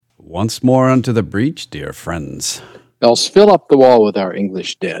Once more unto the breach, dear friends. Else fill up the wall with our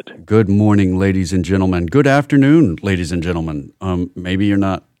English dead. Good morning, ladies and gentlemen. Good afternoon, ladies and gentlemen. Maybe you're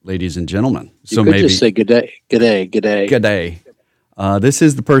not ladies and gentlemen. So maybe just say good day, good day, good day. Good day. This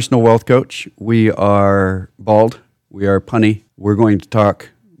is the Personal Wealth Coach. We are bald. We are punny. We're going to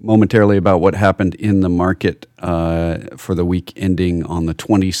talk momentarily about what happened in the market for the week ending on the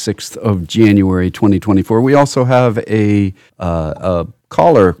 26th of January, 2024. We also have a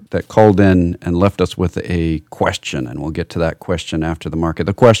caller that called in and left us with a question, and we'll get to that question after the market.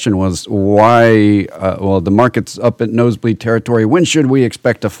 The question was why, the market's up at nosebleed territory. When should we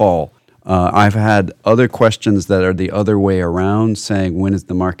expect a fall? I've had other questions that are the other way around, saying when is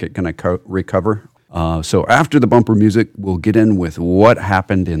the market going to recover? So after the bumper music, we'll get in with what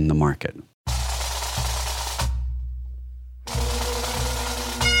happened in the market.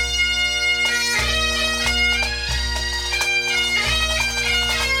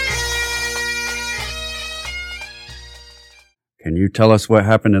 Can you tell us what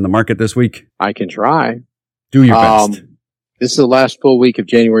happened in the market this week? I can try. Do your best. This is the last full week of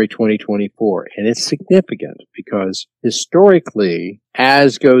January 2024, and it's significant because historically,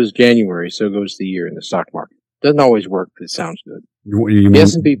 as goes January, so goes the year in the stock market. Doesn't always work, but it sounds good. What you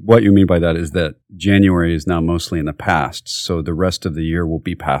mean by that is that January is now mostly in the past, so the rest of the year will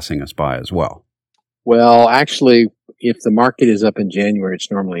be passing us by as well. Well, actually, if the market is up in January,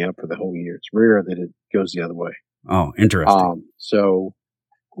 it's normally up for the whole year. It's rare that it goes the other way. Oh, interesting. So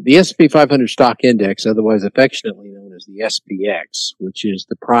the S&P 500 stock index, otherwise affectionately known as the SPX, which is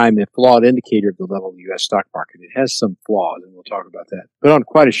the prime and flawed indicator of the level of the U.S. stock market. It has some flaws, and we'll talk about that. Put on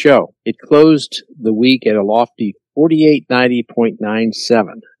quite a show. It closed the week at a lofty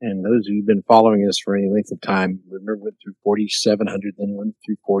 4890.97. And those who've been following us for any length of time, remember went through 4700, then went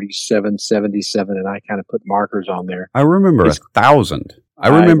through 4777, and I kind of put markers on there. I remember 1,000. I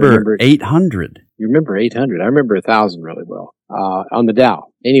remember 800. You remember 800. I remember 1,000 really well. On the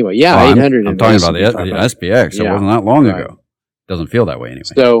Dow. Anyway, 800. I'm talking about the SPX. It wasn't that long ago. Doesn't feel that way anyway.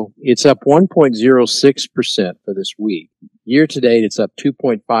 So it's up 1.06% for this week. Year to date, it's up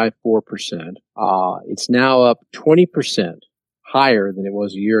 2.54%. It's now up 20% higher than it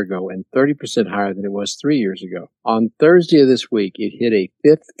was a year ago and 30% higher than it was 3 years ago. On Thursday of this week, it hit a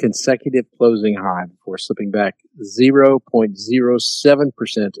fifth consecutive closing high before slipping back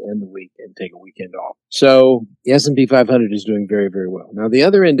 0.07% in the week and take a weekend off. So the S&P 500 is doing very, very well. Now, the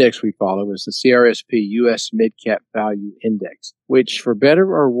other index we follow is the CRSP U.S. Mid-Cap Value Index, which, for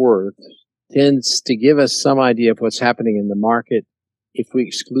better or worse, tends to give us some idea of what's happening in the market if we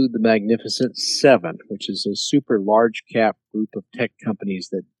exclude the Magnificent Seven, which is a super large cap group of tech companies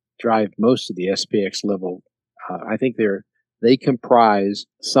that drive most of the SPX level. I think they comprise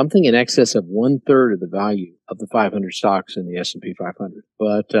something in excess of 1/3 of the value of the 500 stocks in the S&P 500.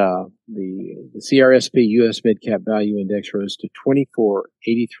 But the CRSP U.S. Mid-Cap Value Index rose to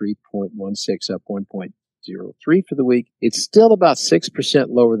 2483.16, up 1.03 for the week. It's still about 6%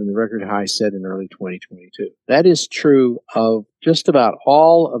 lower than the record high set in early 2022. That is true of just about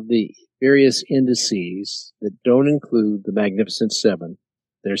all of the various indices that don't include the Magnificent Seven.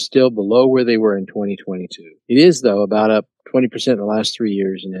 They're still below where they were in 2022. It is, though, about up 20% in the last 3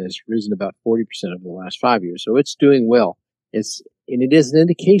 years and has risen about 40% over the last 5 years. So it's doing well. And it is an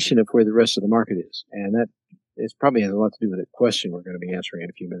indication of where the rest of the market is. And that probably has a lot to do with the question we're going to be answering in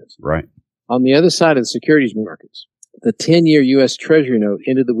a few minutes. Right. On the other side of the securities markets, the 10-year U.S. Treasury note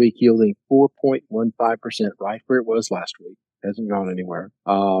ended the week yielding 4.15%, right where it was last week. Hasn't gone anywhere.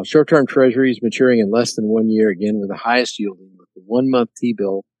 Short-term treasuries maturing in less than 1 year, again with the highest yielding, with the 1-month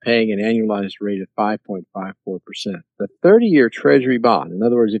T-bill paying an annualized rate of 5.54%. The 30-year Treasury bond, in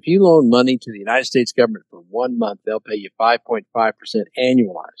other words, if you loan money to the United States government for 1 month, they'll pay you 5.5%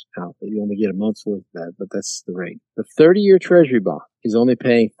 annualized. Now, you only get a month's worth of that, but that's the rate. The 30-year Treasury bond is only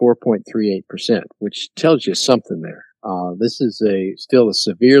paying 4.38%, which tells you something there. This is still a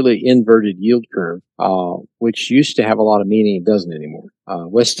severely inverted yield curve, which used to have a lot of meaning. It doesn't anymore.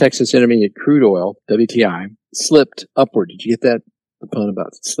 West Texas Intermediate crude oil, WTI, slipped upward. Did you get that? The pun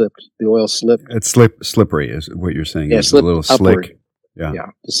about slipped. The oil slipped. It's slippery is what you're saying. Yeah, it's a little upward. slick.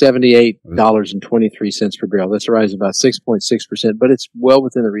 Yeah. To $78.23 per barrel. That's a rise of about 6.6%, but it's well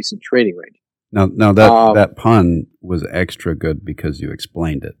within the recent trading range. Now that pun was extra good because you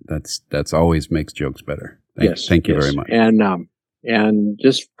explained it. That's always makes jokes better. Thank you very much. And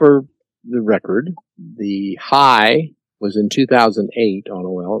just for the record, the high was in 2008 on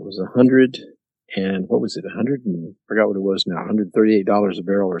oil. It was 100 and what was it? Forgot what it was now. $138 a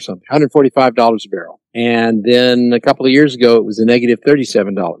barrel or something. $145 a barrel. And then a couple of years ago, it was a negative $37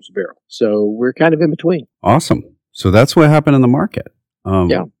 a barrel. So we're kind of in between. Awesome. So that's what happened in the market.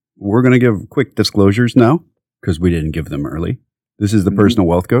 Yeah. we're going to give quick disclosures now because we didn't give them early. This is the Personal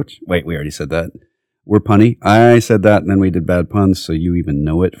Wealth Coach. Wait, we already said that. We're punny. I said that, and then we did bad puns, so you even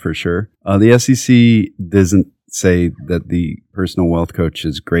know it for sure. The SEC doesn't say that the Personal Wealth Coach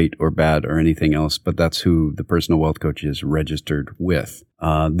is great or bad or anything else, but that's who the Personal Wealth Coach is registered with.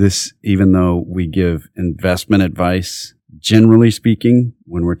 This, even though we give investment advice, generally speaking,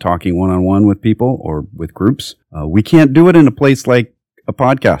 when we're talking one-on-one with people or with groups, we can't do it in a place like a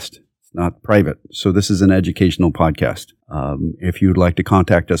podcast. It's not private. So this is an educational podcast. If you'd like to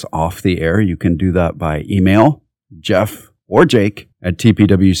contact us off the air, you can do that by email, Jeff or Jake at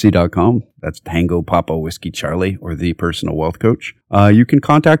tpwc.com. That's Tango Papa Whiskey Charlie, or the Personal Wealth Coach. You can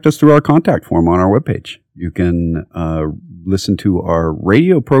contact us through our contact form on our webpage. You can listen to our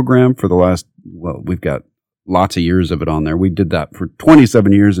radio program for the last, we've got lots of years of it on there. We did that for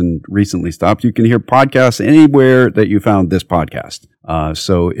 27 years and recently stopped. You can hear podcasts anywhere that you found this podcast.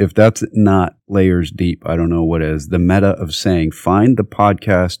 So if that's not layers deep, I don't know what is. The meta of saying, find the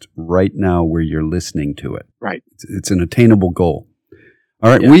podcast right now where you're listening to it. Right. It's an attainable goal. All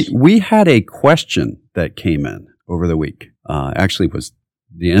right. Yes. We had a question that came in over the week. Actually, it was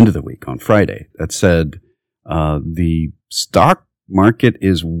the end of the week on Friday that said, the stock market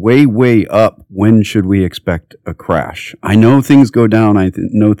is way, way up. When should we expect a crash? I know things go down. I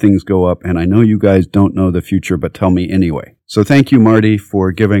know things go up. And I know you guys don't know the future, but tell me anyway. So thank you, Marty,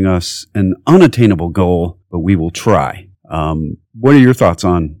 for giving us an unattainable goal, but we will try. What are your thoughts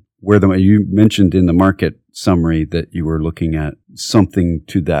on where you mentioned in the market summary that you were looking at something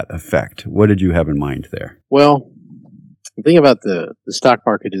to that effect? What did you have in mind there? Well, the thing about the stock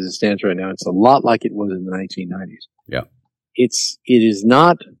market as it stands right now, it's a lot like it was in the 1990s. Yeah. It is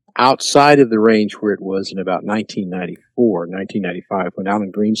not outside of the range where it was in about 1994, 1995, when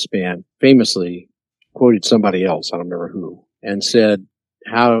Alan Greenspan famously quoted somebody else, I don't remember who, and said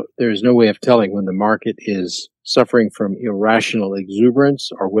how there is no way of telling when the market is suffering from irrational exuberance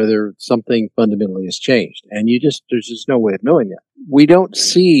or whether something fundamentally has changed. And there's just no way of knowing that. We don't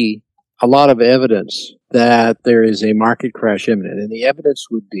see a lot of evidence that there is a market crash imminent. And the evidence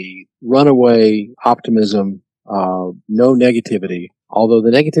would be runaway optimism, no negativity, although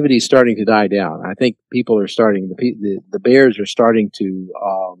the negativity is starting to die down. I think people are the bears are starting to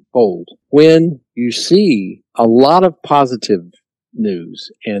fold. When you see a lot of positive news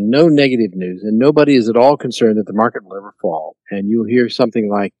and no negative news, and nobody is at all concerned that the market will ever fall, and you'll hear something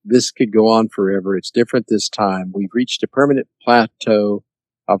like, this could go on forever, it's different this time, we've reached a permanent plateau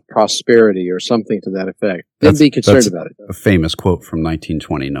of prosperity or something to that effect, then be concerned about it. A famous quote from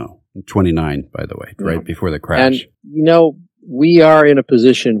 1929, by the way, right before the crash. And, we are in a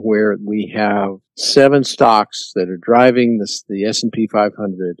position where we have 7 stocks that are driving the S&P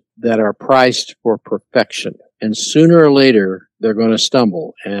 500 that are priced for perfection. And sooner or later, they're going to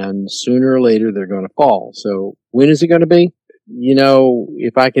stumble. And sooner or later, they're going to fall. So when is it going to be?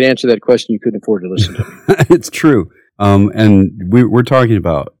 If I could answer that question, you couldn't afford to listen to me. It's true. And we talked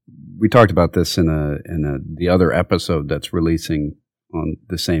about this in the other episode that's releasing on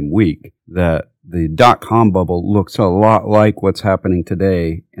the same week, that the dot-com bubble looks a lot like what's happening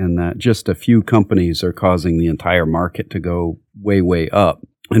today, and that just a few companies are causing the entire market to go way, way up.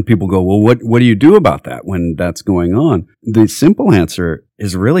 And people go, well, what do you do about that when that's going on? The simple answer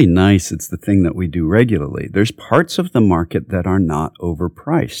is really nice. It's the thing that we do regularly. There's parts of the market that are not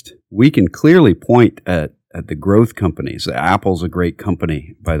overpriced. We can clearly point at the growth companies. Apple's a great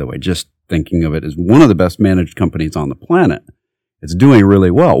company, by the way, just thinking of it as one of the best managed companies on the planet. It's doing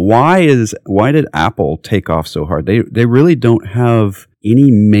really well. Why did Apple take off so hard? They really don't have any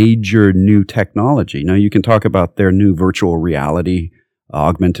major new technology. Now, you can talk about their new virtual reality,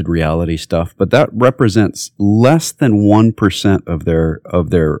 augmented reality stuff, but that represents less than 1% of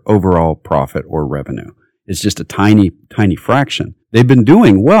their overall profit or revenue. It's just a tiny, tiny fraction. They've been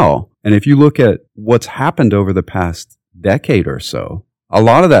doing well. And if you look at what's happened over the past decade or so, a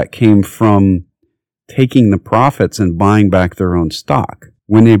lot of that came from taking the profits and buying back their own stock.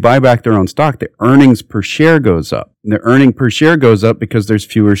 When they buy back their own stock, the earnings per share goes up. And the earning per share goes up because there's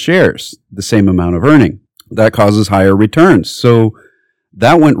fewer shares, the same amount of earning. That causes higher returns. So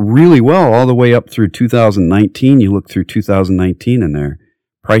that went really well all the way up through 2019. You look through 2019 and their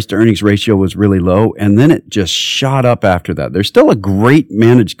price to earnings ratio was really low, and then it just shot up after that. They're still a great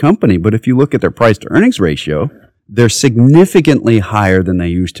managed company, but if you look at their price to earnings ratio, they're significantly higher than they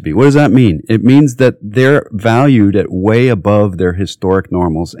used to be. What does that mean? It means that they're valued at way above their historic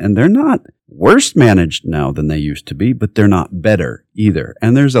normals, and they're not worse managed now than they used to be, but they're not better either.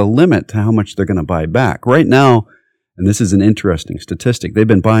 And there's a limit to how much they're going to buy back. Right now, and this is an interesting statistic, they've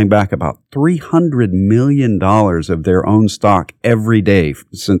been buying back about $300 million of their own stock every day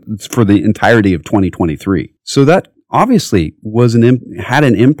for the entirety of 2023. So that obviously had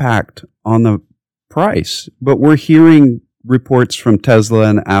an impact on the price, but we're hearing reports from Tesla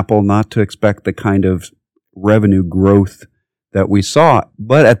and Apple not to expect the kind of revenue growth that we saw.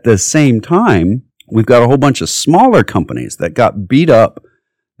 But at the same time, we've got a whole bunch of smaller companies that got beat up,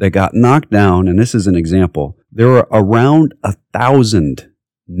 that got knocked down. And this is an example. There were around 1,000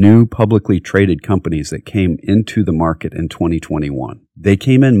 new publicly traded companies that came into the market in 2021. They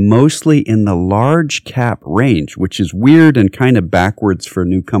came in mostly in the large cap range, which is weird and kind of backwards for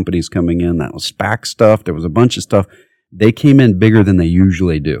new companies coming in. That was SPAC stuff. There was a bunch of stuff. They came in bigger than they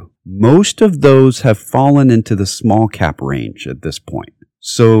usually do. Most of those have fallen into the small cap range at this point.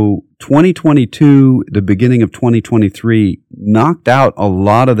 So 2022, the beginning of 2023, knocked out a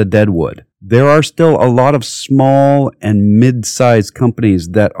lot of the deadwood. There are still a lot of small and mid-sized companies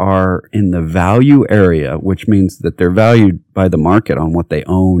that are in the value area, which means that they're valued by the market on what they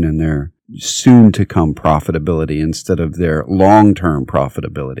own and their soon-to-come profitability instead of their long-term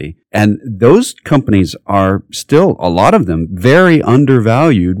profitability. And those companies are still, a lot of them, very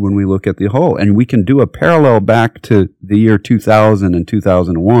undervalued when we look at the whole. And we can do a parallel back to the year 2000 and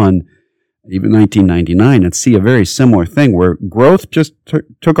 2001, even 1999, and see a very similar thing where growth just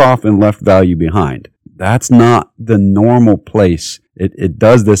took off and left value behind. That's not the normal place. It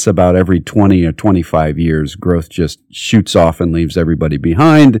does this about every 20 or 25 years. Growth just shoots off and leaves everybody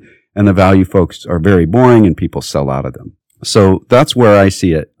behind, and the value folks are very boring and people sell out of them. So that's where I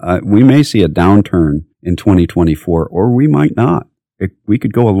see it. We may see a downturn in 2024, or we might not. We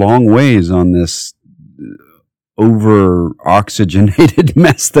could go a long ways on this over-oxygenated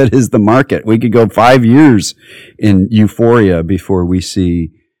mess that is the market. We could go 5 years in euphoria before we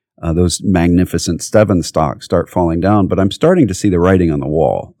see those magnificent seven stocks start falling down. But I'm starting to see the writing on the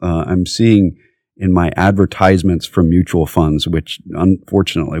wall. I'm seeing in my advertisements from mutual funds, which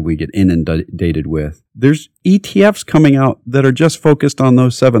unfortunately we get inundated with, there's ETFs coming out that are just focused on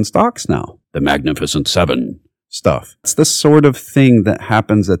those seven stocks now. The Magnificent Seven stuff. It's the sort of thing that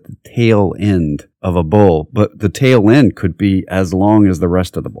happens at the tail end of a bull, but the tail end could be as long as the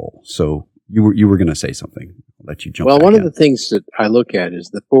rest of the bull. So you were going to say something. I'll let you jump Well, back one in. of the things that I look at is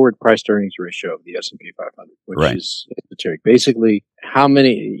the forward price to earnings ratio of the S&P 500, which is esoteric. Basically, how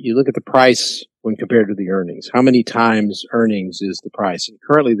many, you look at the price when compared to the earnings. How many times earnings is the price? And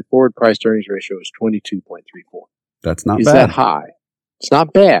currently, the forward price to earnings ratio is 22.34. That's not bad. Is that high? It's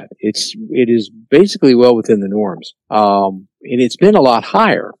not bad. It is basically well within the norms. And it's been a lot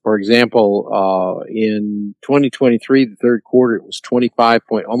higher. For example, in 2023, the third quarter, it was 25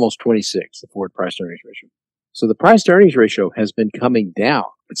 point, almost 26, the forward price to earnings ratio. So the price to earnings ratio has been coming down.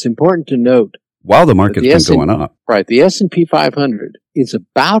 It's important to note. While the market's been going up. Right. The S&P 500 is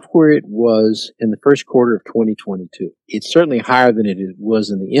about where it was in the first quarter of 2022. It's certainly higher than it was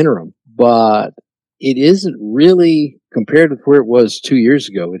in the interim, but it isn't really, compared with where it was 2 years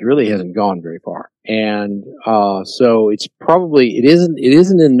ago, it really hasn't gone very far. And so it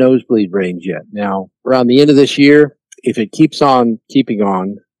isn't in nosebleed range yet. Now, around the end of this year, if it keeps on keeping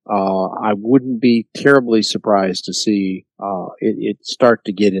on, I wouldn't be terribly surprised to see it start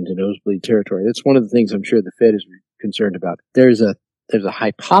to get into nosebleed territory. That's one of the things I'm sure the Fed is concerned about. There's a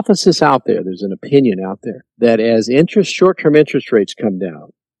hypothesis out there, there's an opinion out there, that as short-term interest rates come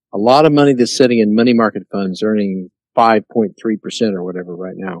down, a lot of money that's sitting in money market funds earning 5.3% or whatever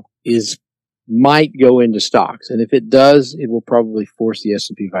right now might go into stocks. And if it does, it will probably force the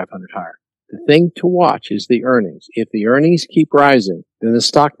S&P 500 higher. The thing to watch is the earnings. If the earnings keep rising, then the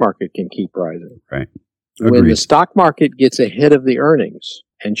stock market can keep rising. Right. Agreed. When the stock market gets ahead of the earnings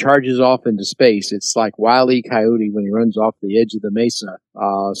and charges off into space, it's like Wile E. Coyote when he runs off the edge of the mesa.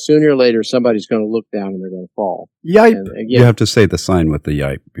 Sooner or later, somebody's going to look down and they're going to fall. Yipe. And again, you have to say the sign with the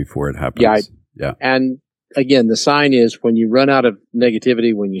yipe before it happens. Yipe. Yeah. And again, the sign is when you run out of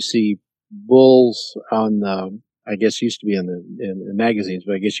negativity, when you see bulls on the, I guess used to be in the magazines,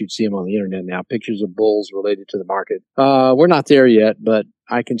 but I guess you'd see them on the internet now. Pictures of bulls related to the market. We're not there yet, but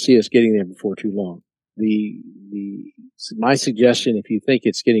I can see us getting there before too long. My suggestion, if you think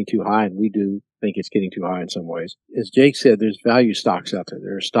it's getting too high, and we do think it's getting too high in some ways, as Jake said, there's value stocks out there.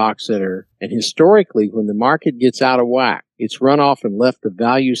 There are stocks that are, and historically, when the market gets out of whack, it's run off and left the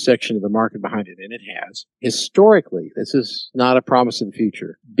value section of the market behind it, and it has. Historically, this is not a promise of the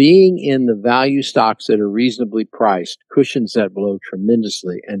future. Being in the value stocks that are reasonably priced cushions that blow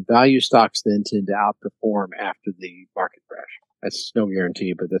tremendously, and value stocks then tend to outperform after the market crash. That's no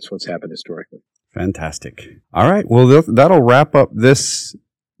guarantee, but that's what's happened historically. Fantastic. All right. Well, that'll wrap up this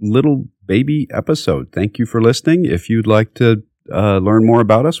little baby episode. Thank you for listening. If you'd like to learn more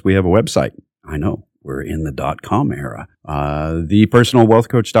about us, we have a website. I know, we're in the .com era.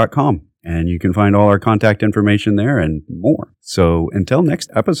 thepersonalwealthcoach.com. And you can find all our contact information there and more. So until next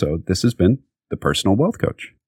episode, this has been The Personal Wealth Coach.